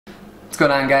What's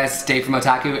going on, guys? It's Dave from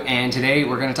Otaku, and today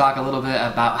we're going to talk a little bit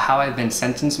about how I've been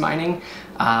sentence mining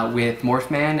with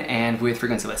Morphman and with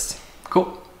frequency lists.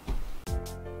 Cool.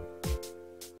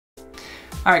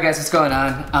 Alright guys, what's going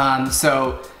on?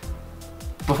 So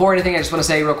before anything, I just want to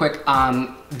say real quick,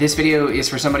 this video is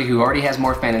for somebody who already has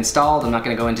Morphman installed. I'm not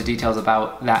going to go into details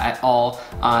about that at all.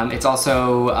 It's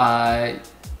also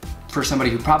for somebody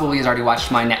who probably has already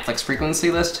watched my Netflix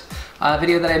frequency list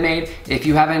video that I made. If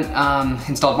you haven't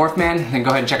installed Morphman, then go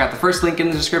ahead and check out the first link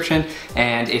in the description.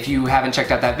 And if you haven't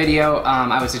checked out that video,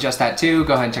 I would suggest that too.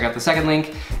 Go ahead and check out the second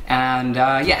link. And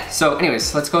yeah, so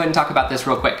anyways, let's go ahead and talk about this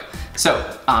real quick.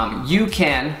 So you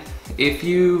can, if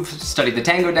you've studied the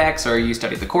Tango decks or you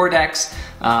studied the core decks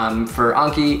for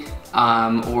Anki,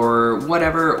 or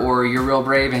whatever, or you're real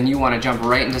brave and you want to jump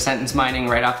right into sentence mining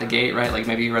right off the gate, right? Like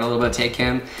maybe you read a little bit of Take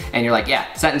Him and you're like,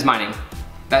 yeah, sentence mining,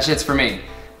 that shit's for me.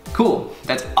 Cool,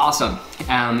 that's awesome.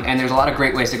 And there's a lot of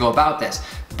great ways to go about this.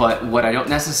 But what I don't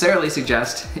necessarily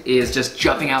suggest is just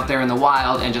jumping out there in the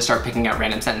wild and just start picking out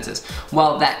random sentences.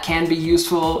 While that can be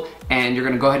useful and you're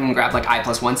gonna go ahead and grab like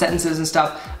I+1 sentences and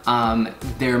stuff,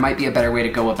 there might be a better way to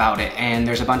go about it. And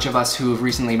there's a bunch of us who have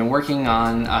recently been working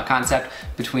on a concept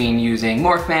between using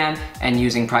Morphman and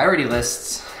using priority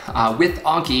lists with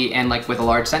Anki and like with a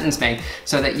large sentence bank,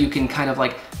 so that you can kind of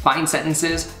like find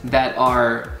sentences that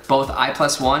are both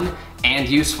I+1 and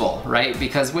useful, right?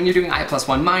 Because when you're doing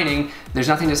I+1 mining, there's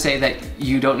nothing to say that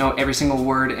you don't know every single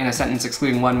word in a sentence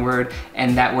excluding one word,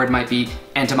 and that word might be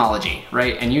entomology,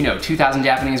 right? And you know 2,000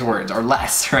 Japanese words or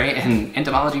less, right? And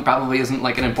entomology probably isn't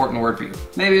like an important word for you.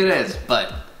 Maybe it is,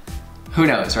 but who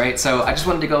knows, right? So I just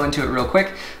wanted to go into it real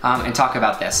quick and talk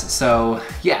about this. So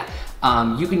yeah,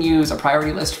 you can use a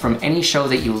priority list from any show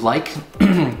that you like.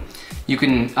 You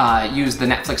can use the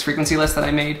Netflix frequency list that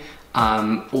I made,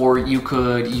 or you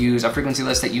could use a frequency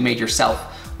list that you made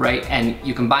yourself, right? And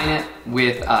you combine it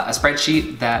with a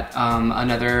spreadsheet that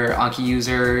another Anki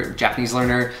user, Japanese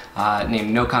learner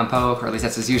named NoCampo, or at least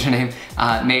that's his username,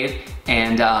 made.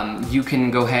 And you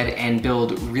can go ahead and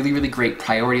build really, really great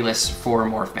priority lists for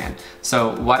Morphman.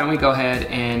 So why don't we go ahead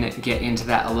and get into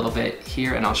that a little bit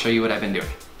here, and I'll show you what I've been doing.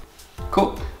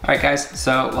 Cool. All right, guys,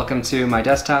 so welcome to my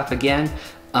desktop again.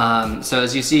 So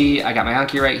as you see, I got my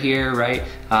Anki right here, right?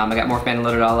 I got Morphman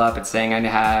loaded all up. It's saying I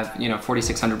have,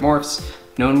 4,600 morphs,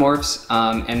 known morphs.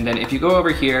 And then if you go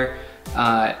over here,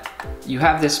 you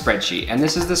have this spreadsheet, and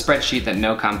this is the spreadsheet that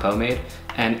NoCampo made.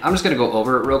 And I'm just gonna go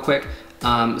over it real quick.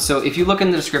 So if you look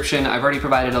in the description, I've already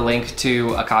provided a link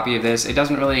to a copy of this. It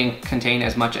doesn't really contain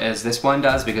as much as this one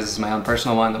does because this is my own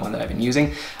personal one, the one that I've been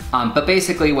using. But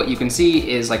basically what you can see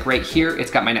is like right here,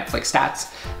 it's got my Netflix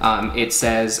stats. It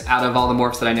says out of all the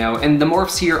morphs that I know, and the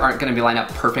morphs here aren't gonna be lined up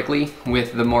perfectly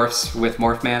with the morphs with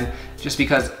Morphman, just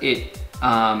because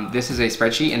this is a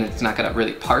spreadsheet and it's not gonna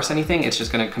really parse anything. It's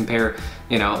just gonna compare,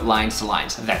 lines to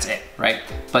lines. That's it, right?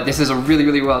 But this is a really,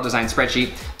 really well-designed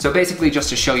spreadsheet. So basically, just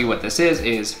to show you what this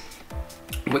is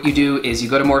what you do is you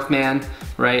go to Morphman,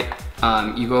 right?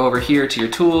 You go over here to your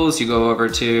tools, you go over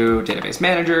to Database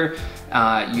Manager,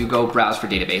 you go browse for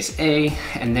Database A,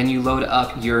 and then you load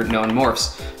up your known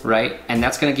morphs, right? And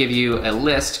that's gonna give you a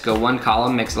list. Go one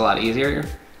column, makes it a lot easier.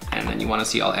 And then you want to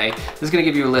see all A. This is going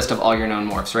to give you a list of all your known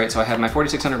morphs, right? So I have my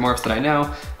 4,600 morphs that I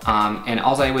know, and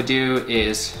all I would do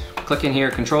is click in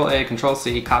here, ctrl+a,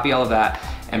 ctrl+c, copy all of that,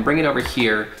 and bring it over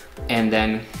here, and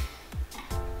then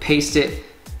paste it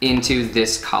into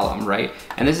this column, right?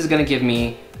 And this is going to give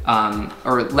me,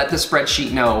 or let the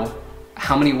spreadsheet know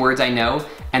how many words I know,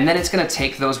 and then it's going to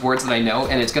take those words that I know,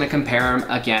 and it's going to compare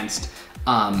them against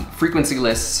frequency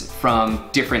lists from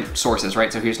different sources,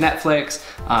 right? So here's Netflix,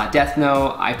 Death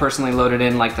Note. I personally loaded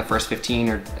in like the first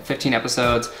 15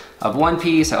 episodes of One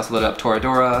Piece. I also loaded up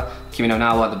Toradora, Kimi no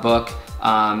Na wa, the book,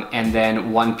 and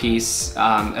then One Piece,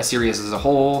 a series as a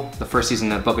whole, the first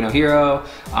season of Boku no Hero,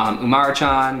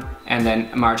 Umaru-chan, and then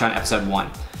Umaru-chan episode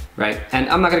 1. Right, and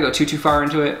I'm not gonna go too far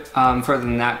into it further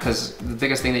than that, because the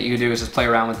biggest thing that you can do is just play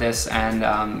around with this, and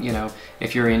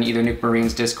if you're in either Nuke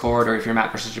Marines Discord or if you're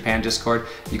Map vs Japan Discord,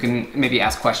 you can maybe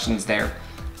ask questions there.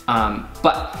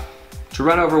 But to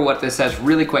run over what this says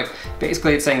really quick,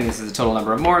 basically it's saying this is the total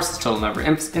number of morphs, the total number of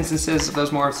instances of those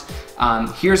morphs.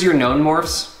 Here's your known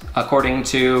morphs according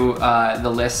to the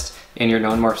list in your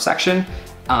known morph section,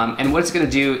 and what it's gonna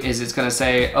do is it's gonna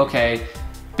say, okay,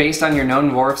 based on your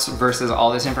known morphs versus all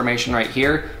this information right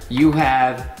here, you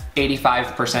have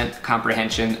 85%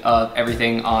 comprehension of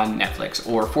everything on Netflix,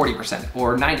 or 40%,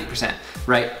 or 90%,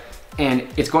 right? And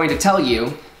it's going to tell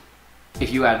you,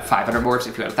 if you had 500 morphs,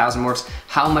 if you had 1,000 morphs,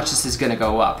 how much this is gonna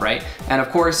go up, right? And of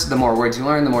course, the more words you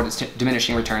learn, the more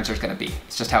diminishing returns there's gonna be.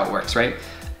 It's just how it works, right?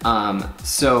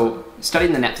 So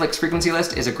studying the Netflix frequency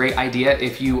list is a great idea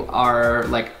if you are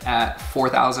like at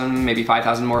 4,000, maybe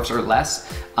 5,000 morphs or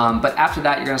less. But after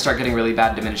that, you're gonna start getting really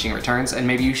bad diminishing returns, and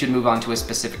maybe you should move on to a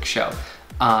specific show.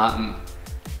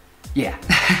 Yeah.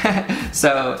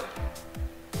 So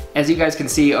as you guys can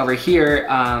see over here,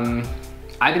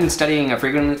 I've been studying a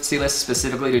frequency list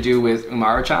specifically to do with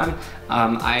Umaru-chan.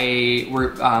 A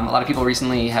lot of people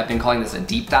recently have been calling this a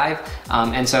deep dive,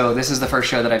 and so this is the first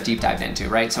show that I've deep dived into,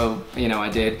 right? So, you know, I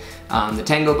did the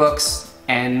Tango books,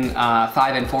 N5,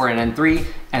 N4, and N3,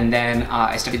 and then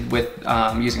I studied with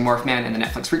using Morphman and the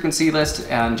Netflix frequency list,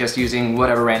 and just using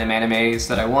whatever random animes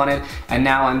that I wanted, and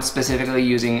now I'm specifically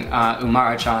using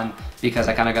Umaru-chan because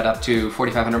I kind of got up to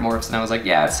 4,500 morphs, and I was like,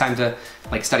 yeah, it's time to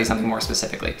like study something more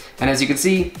specifically. And as you can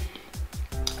see,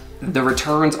 the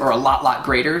returns are a lot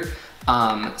greater.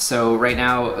 So right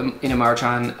now in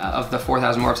Umaru-chan, of the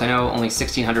 4,000 morphs I know, only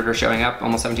 1,600 are showing up,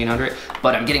 almost 1,700,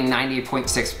 but I'm getting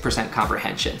 98.6%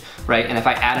 comprehension, right? And if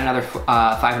I add another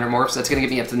 500 morphs, that's gonna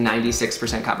get me up to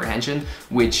 96% comprehension,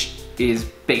 which is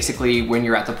basically when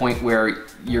you're at the point where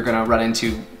you're gonna run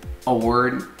into a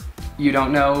word you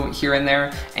don't know here and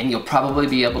there, and you'll probably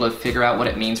be able to figure out what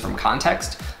it means from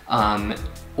context,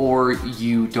 or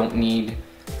you don't need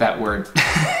that word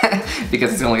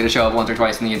because it's only going to show up once or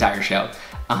twice in the entire show.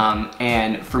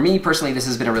 And for me personally, this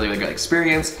has been a really good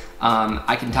experience.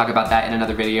 I can talk about that in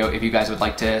another video if you guys would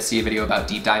like to see a video about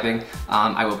deep diving.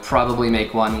 I will probably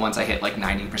make one once I hit like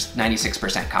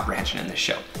 96% comprehension in this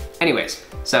show. Anyways,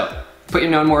 so put your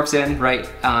known morphs in, right?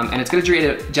 And it's gonna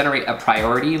generate a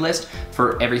priority list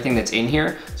for everything that's in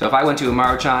here. So if I went to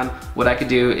Umaru-chan, what I could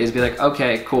do is be like,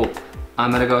 okay, cool.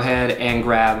 I'm gonna go ahead and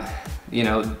grab, you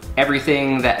know,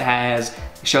 everything that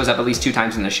shows up at least 2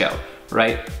 times in the show,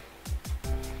 right?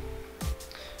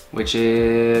 Which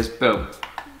is, boom,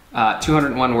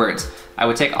 201 words. I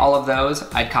would take all of those,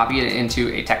 I'd copy it into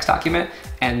a text document,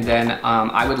 and then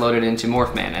I would load it into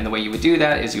Morphman. And the way you would do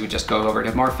that is you would just go over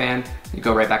to Morphman, you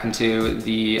go right back into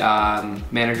the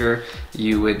manager,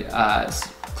 you would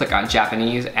click on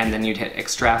Japanese, and then you'd hit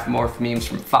extract morph memes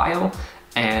from file,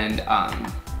 and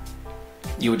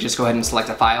you would just go ahead and select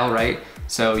a file, right?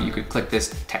 So you could click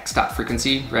this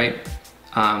text.frequency, right?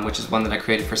 Which is one that I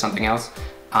created for something else.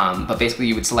 But basically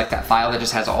you would select that file that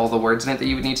just has all the words in it that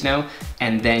you would need to know,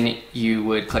 and then you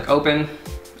would click open.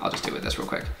 I'll just do it with this real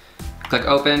quick. Click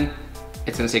open,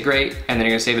 it's gonna say great, and then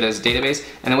you're gonna save it as a database.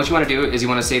 And then what you wanna do is you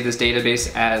wanna save this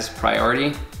database as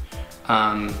priority.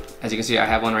 As you can see, I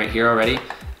have one right here already.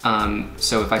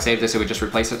 So if I save this, it would just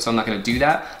replace it, so I'm not gonna do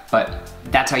that, but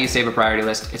that's how you save a priority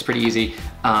list. It's pretty easy.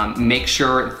 Make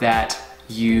sure that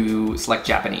you select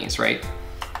Japanese, right?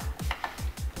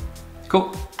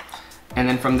 Cool. And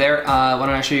then from there, why don't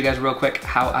I show you guys real quick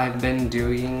how I've been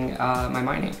doing my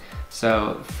mining.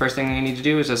 So first thing you need to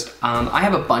do is just, I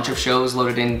have a bunch of shows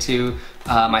loaded into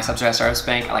my SRS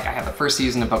bank. Like I have the first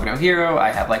season of Boku no Hero,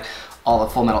 I have like all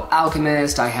of Full Metal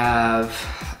Alchemist, I have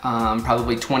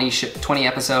probably 20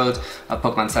 episodes of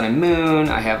Pokemon Sun and Moon,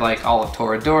 I have like all of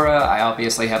Toradora, I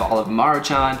obviously have all of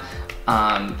Umaru-chan.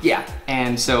 Yeah,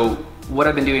 and so what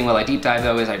I've been doing while I deep dive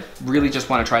though is I really just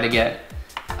want to try to get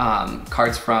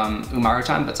cards from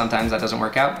Umaru-chan, but sometimes that doesn't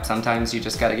work out. Sometimes you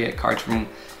just gotta get cards from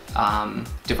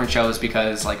different shows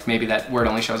because like maybe that word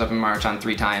only shows up in Umaru-chan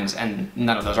 3 times and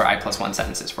none of those are I+1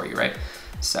 sentences for you, right?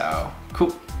 So,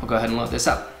 cool, we'll go ahead and load this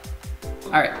up.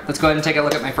 All right, let's go ahead and take a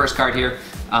look at my first card here.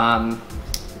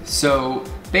 So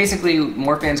basically,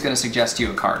 Morphman's gonna suggest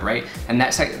you a card, right? And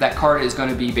that card is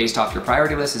gonna be based off your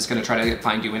priority list. It's gonna try to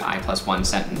find you an I+1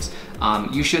 sentence.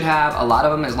 You should have a lot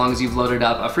of them as long as you've loaded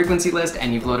up a frequency list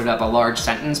and you've loaded up a large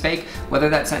sentence bank. Whether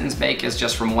that sentence bank is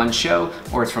just from one show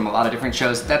or it's from a lot of different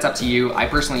shows, that's up to you. I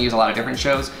personally use a lot of different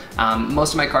shows.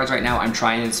 Most of my cards right now I'm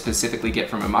trying to specifically get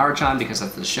from Umaru-chan because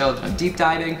of the show that I'm deep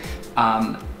diving.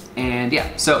 And yeah,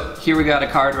 so here we got a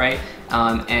card, right?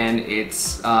 And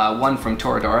it's one from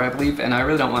Toradora, I believe, and I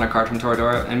really don't want a card from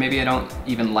Toradora, and maybe I don't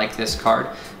even like this card.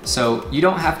 So you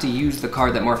don't have to use the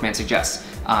card that Morphman suggests.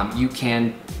 You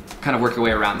can kind of work your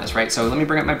way around this, right? So let me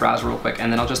bring up my browser real quick,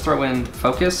 and then I'll just throw in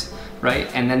focus, right?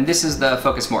 And then this is the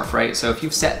focus morph, right? So if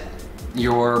you've set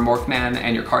your Morphman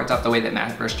and your cards up the way that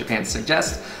Math vs. Japan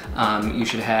suggests, you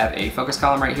should have a focus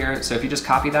column right here. So if you just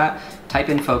copy that, type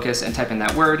in focus and type in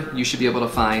that word, you should be able to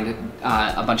find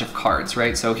a bunch of cards,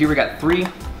 right? So here we got 3,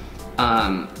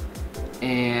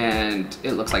 and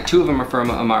it looks like 2 of them are from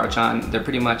Umaru-chan. They're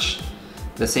pretty much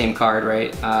the same card,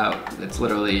 right? It's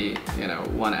literally, you know,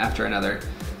 one after another.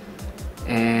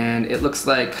 And it looks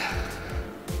like,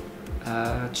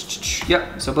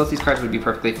 yep, so both these cards would be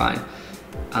perfectly fine.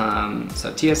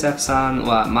 So TSF-san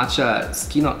wa matcha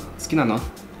suki na no?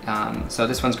 So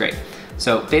this one's great.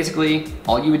 So basically,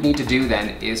 all you would need to do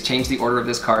then is change the order of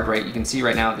this card, right? You can see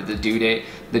right now that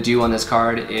the due on this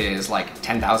card is like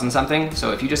 10,000 something.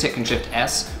 So if you just hit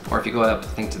Ctrl+S, or if you go up, I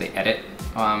think, to the edit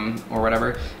or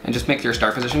whatever, and just make your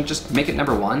start position, just make it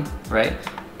number 1, right?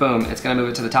 Boom, it's gonna move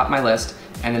it to the top of my list,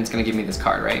 and then it's gonna give me this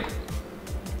card, right?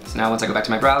 So now once I go back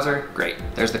to my browser, great,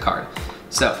 there's the card.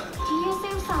 So,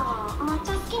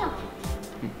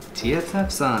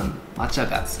 TSF-san, matcha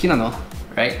ga suki nano?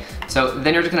 Right? So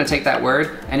then you're just gonna take that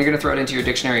word and you're gonna throw it into your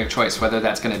dictionary of choice, whether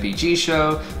that's gonna be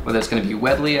Jisho, whether it's gonna be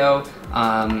Weblio,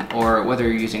 or whether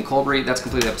you're using Colbury, that's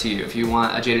completely up to you. If you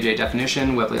want a J to J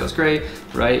definition, Weblio is great,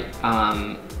 right?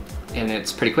 And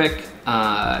it's pretty quick.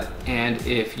 And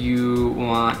if you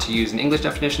want to use an English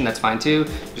definition, that's fine too.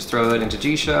 Just throw it into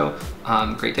Jisho,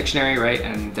 great dictionary, right?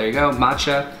 And there you go,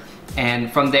 matcha.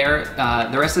 And from there,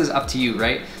 the rest is up to you,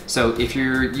 right? So if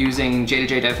you're using J to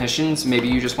J definitions, maybe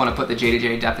you just want to put the J to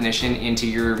J definition into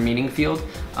your meaning field.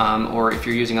 Or if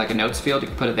you're using like a notes field, you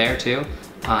can put it there too.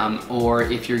 Or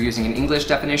if you're using an English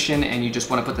definition and you just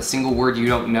want to put the single word you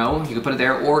don't know, you can put it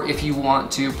there. Or if you want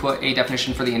to put a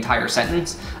definition for the entire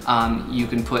sentence, you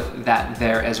can put that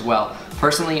there as well.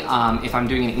 Personally, if I'm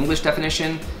doing an English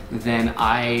definition, then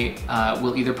I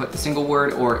will either put the single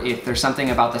word, or if there's something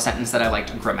about the sentence that I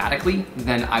liked grammatically,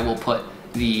 then I will put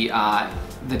the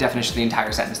definition of the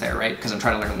entire sentence there, right? Because I'm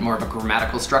trying to learn more of a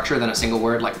grammatical structure than a single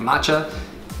word like matcha.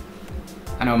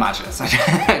 I know matcha is.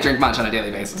 I drink matcha on a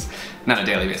daily basis. Not a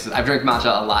daily basis. I've drank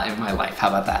matcha a lot in my life. How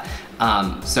about that?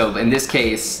 So in this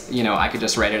case, you know, I could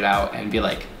just write it out and be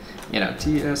like, you know,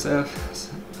 TSF,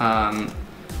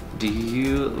 do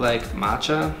you like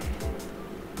matcha?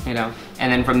 You know,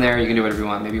 and then from there you can do whatever you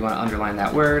want. Maybe you want to underline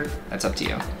that word. That's up to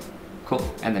you. Cool.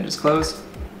 And then just close.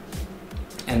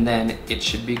 And then it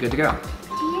should be good to go.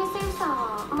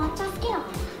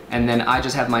 And then I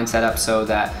just have mine set up so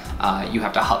that you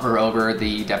have to hover over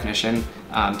the definition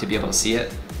to be able to see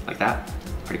it like that.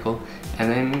 Pretty cool.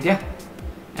 And then, yeah.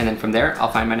 And then from there,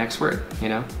 I'll find my next word, you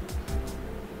know?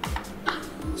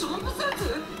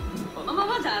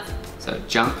 So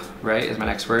jump, right, is my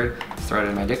next word. Throw it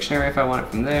in my dictionary if I want it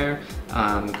from there.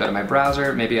 Go to my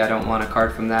browser. Maybe I don't want a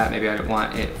card from that. Maybe I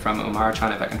want it from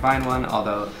Umara-chan if I can find one,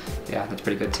 although, yeah, that's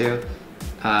pretty good too.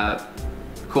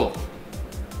 Cool.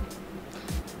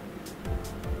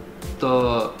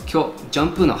 今日ジャ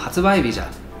ンプの発売日じゃ。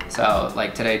So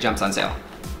like today jumps on sale.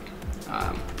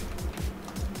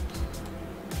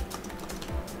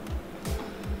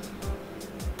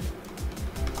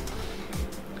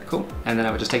 Cool. And then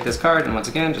I would just take this card and once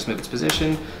again just move its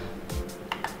position.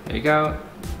 There you go.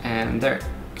 And there.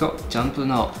 今日ジャンプ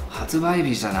の発売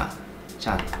日じゃな。じ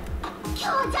ゃん。今日ジ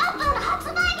ャンプの発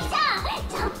売日じ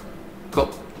ゃん。Cool.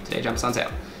 Today jumps on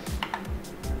sale.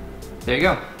 There you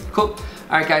go. Cool.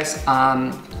 Alright guys,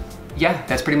 yeah,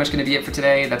 that's pretty much going to be it for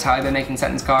today. That's how I've been making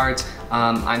sentence cards.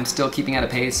 I'm still keeping at a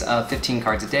pace of 15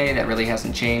 cards a day. That really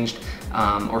hasn't changed.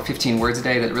 Or 15 words a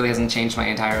day. That really hasn't changed my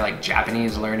entire like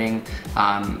Japanese learning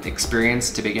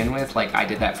experience to begin with. Like I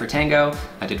did that for Tango.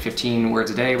 I did 15 words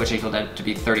a day, which equaled out to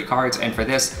be 30 cards. And for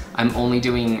this, I'm only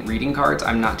doing reading cards.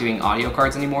 I'm not doing audio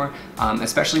cards anymore.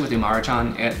 Especially with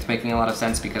Umara-chan, it's making a lot of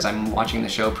sense because I'm watching the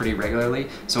show pretty regularly.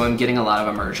 So I'm getting a lot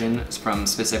of immersion from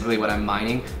specifically what I'm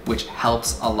mining, which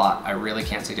helps a lot. I really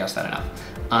can't suggest that enough.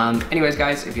 Anyways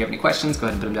guys, if you have any questions, go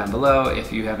ahead and put them down below.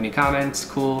 If you have any comments,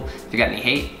 cool. If you got any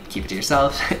hate, keep it to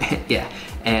yourself. Yeah.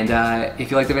 And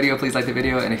if you like the video, please like the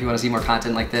video. And if you want to see more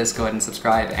content like this, go ahead and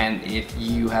subscribe. And if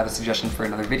you have a suggestion for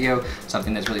another video,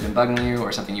 something that's really been bugging you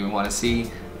or something you want to see,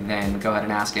 then go ahead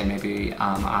and ask and maybe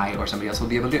I or somebody else will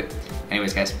be able to do it.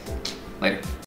 Anyways guys, later.